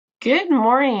Good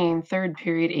morning, third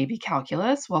period AB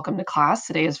Calculus. Welcome to class.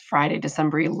 Today is Friday,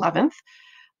 December 11th.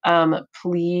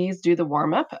 Please do the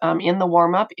warm-up. In the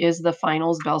warm-up is the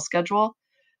finals bell schedule.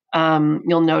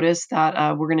 You'll notice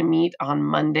that we're going to meet on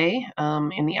Monday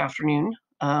in the afternoon,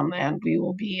 and we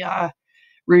will be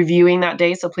reviewing that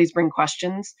day, so please bring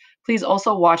questions. Please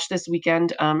also watch this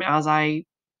weekend as I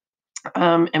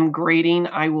am grading.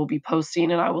 I will be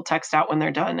posting, and I will text out when they're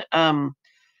done.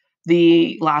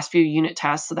 The last few unit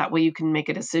tests, so that way you can make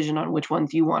a decision on which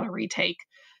ones you want to retake.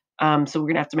 So we're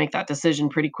going to have to make that decision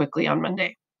pretty quickly on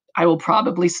Monday. I will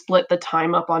probably split the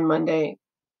time up on Monday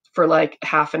for like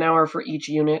half an hour for each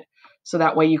unit, so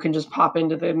that way you can just pop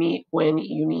into the meet when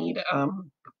you need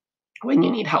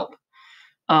help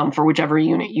for whichever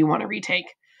unit you want to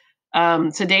retake.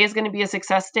 Today is going to be a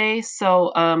success day,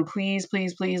 so please,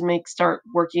 please, please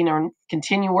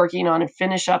continue working on and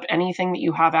finish up anything that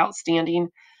you have outstanding.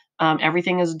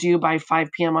 Everything is due by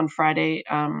 5 p.m. on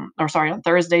on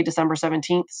Thursday, December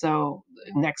 17th, so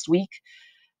next week.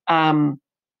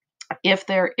 If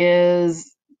there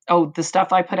is, the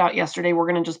stuff I put out yesterday, we're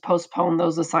going to just postpone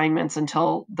those assignments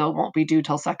until they won't be due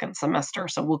till second semester.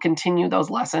 So we'll continue those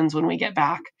lessons when we get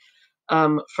back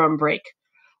from break.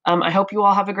 I hope you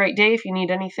all have a great day. If you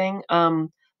need anything,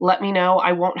 let me know.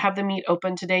 I won't have the meet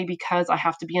open today because I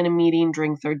have to be in a meeting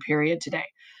during third period today.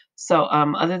 So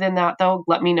other than that, though,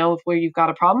 let me know where you've got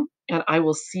a problem, and I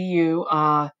will see you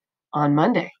on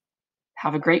Monday.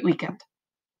 Have a great weekend.